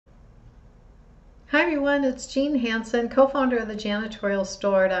Hi everyone, it's Jean Hansen, co-founder of the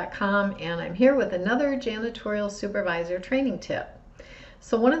Janitorialstore.com, and I'm here with another Janitorial Supervisor training tip.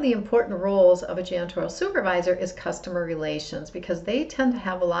 So one of the important roles of a janitorial supervisor is customer relations, because they tend to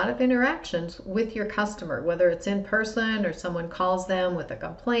have a lot of interactions with your customer, whether it's in person or someone calls them with a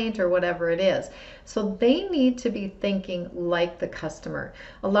complaint or whatever it is. So they need to be thinking like the customer.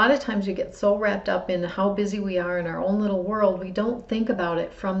 A lot of times we get so wrapped up in how busy we are in our own little world, we don't think about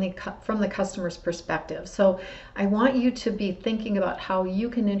it from the customer's perspective. So I want you to be thinking about how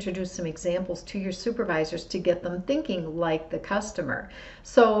you can introduce some examples to your supervisors to get them thinking like the customer.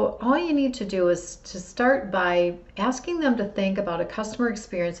 So all you need to do is to start by asking them to think about a customer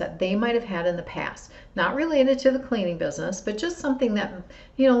experience that they might have had in the past, not related to the cleaning business, but just something that,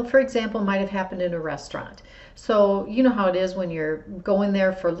 for example, might have happened in a restaurant. So you know how it is when you're going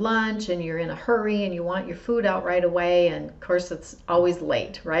there for lunch and you're in a hurry and you want your food out right away, and of course it's always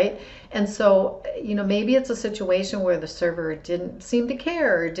late, right? And so, maybe it's a situation where the server didn't seem to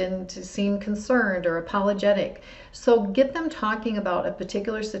care or didn't seem concerned or apologetic. So get them talking about a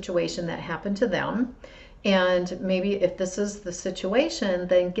particular situation that happened to them. And maybe if this is the situation,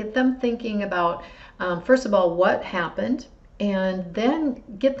 then get them thinking about, first of all, what happened, and then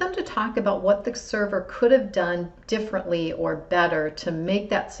get them to talk about what the server could have done differently or better to make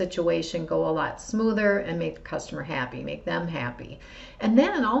that situation go a lot smoother and make the customer happy, make them happy. And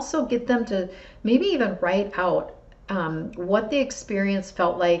then also get them to maybe even write out what the experience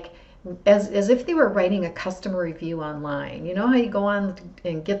felt like, as if they were writing a customer review online. You know how you go on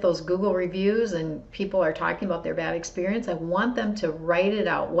and get those Google reviews and people are talking about their bad experience? I want them to write it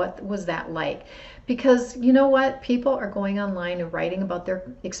out. What was that like? Because you know what? People are going online and writing about their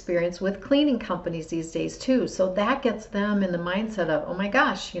experience with cleaning companies these days too. So that gets them in the mindset of, oh my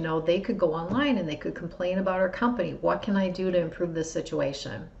gosh, they could go online and they could complain about our company. What can I do to improve this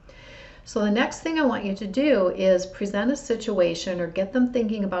situation? So the next thing I want you to do is present a situation, or get them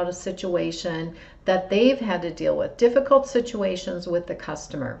thinking about a situation that they've had to deal with, difficult situations with the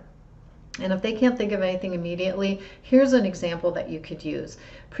customer. And if they can't think of anything immediately, here's an example that you could use.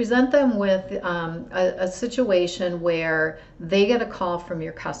 Present them with a situation where they get a call from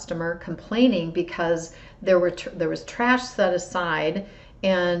your customer complaining because there was trash set aside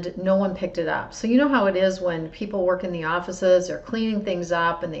and no one picked it up. So you know how it is when people work in the offices, they're cleaning things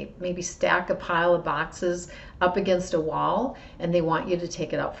up and they maybe stack a pile of boxes up against a wall and they want you to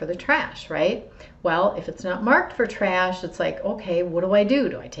take it out for the trash, right? Well, if it's not marked for trash, it's like, okay, what do I do?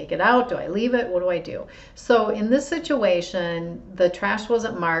 Do I take it out? Do I leave it? What do I do? So in this situation, the trash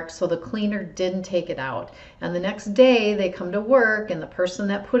wasn't marked, so the cleaner didn't take it out. And the next day they come to work and the person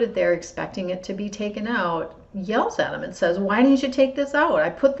that put it there expecting it to be taken out yells at them and says, why didn't you take this out? I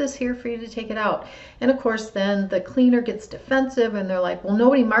put this here for you to take it out. And of course then the cleaner gets defensive and they're like, well,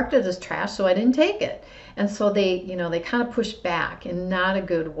 nobody marked it as trash, so I didn't take it. And so they kind of push back in not a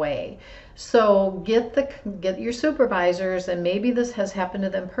good way. So get your supervisors, and maybe this has happened to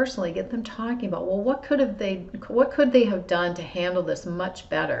them personally, get them talking about, well, what could they have done to handle this much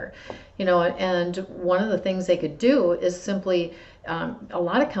better? And one of the things they could do is simply, a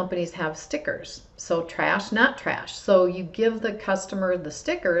lot of companies have stickers. So trash, not trash. So you give the customer the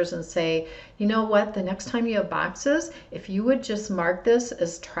stickers and say, you know what, the next time you have boxes, if you would just mark this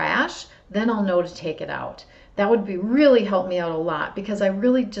as trash, then I'll know to take it out. That would really help me out a lot, because I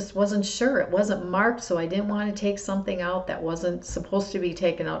really just wasn't sure. It wasn't marked, so I didn't want to take something out that wasn't supposed to be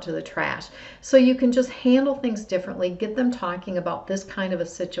taken out to the trash. So you can just handle things differently, get them talking about this kind of a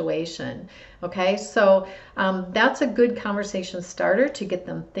situation. Okay, so that's a good conversation starter to get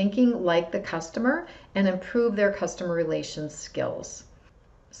them thinking like the customer and improve their customer relations skills.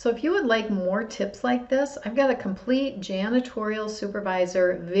 So if you would like more tips like this, I've got a complete janitorial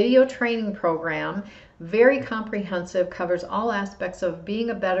supervisor video training program, very comprehensive, covers all aspects of being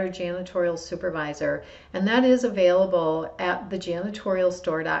a better janitorial supervisor, and that is available at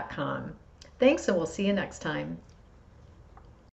thejanitorialstore.com. Thanks, and we'll see you next time.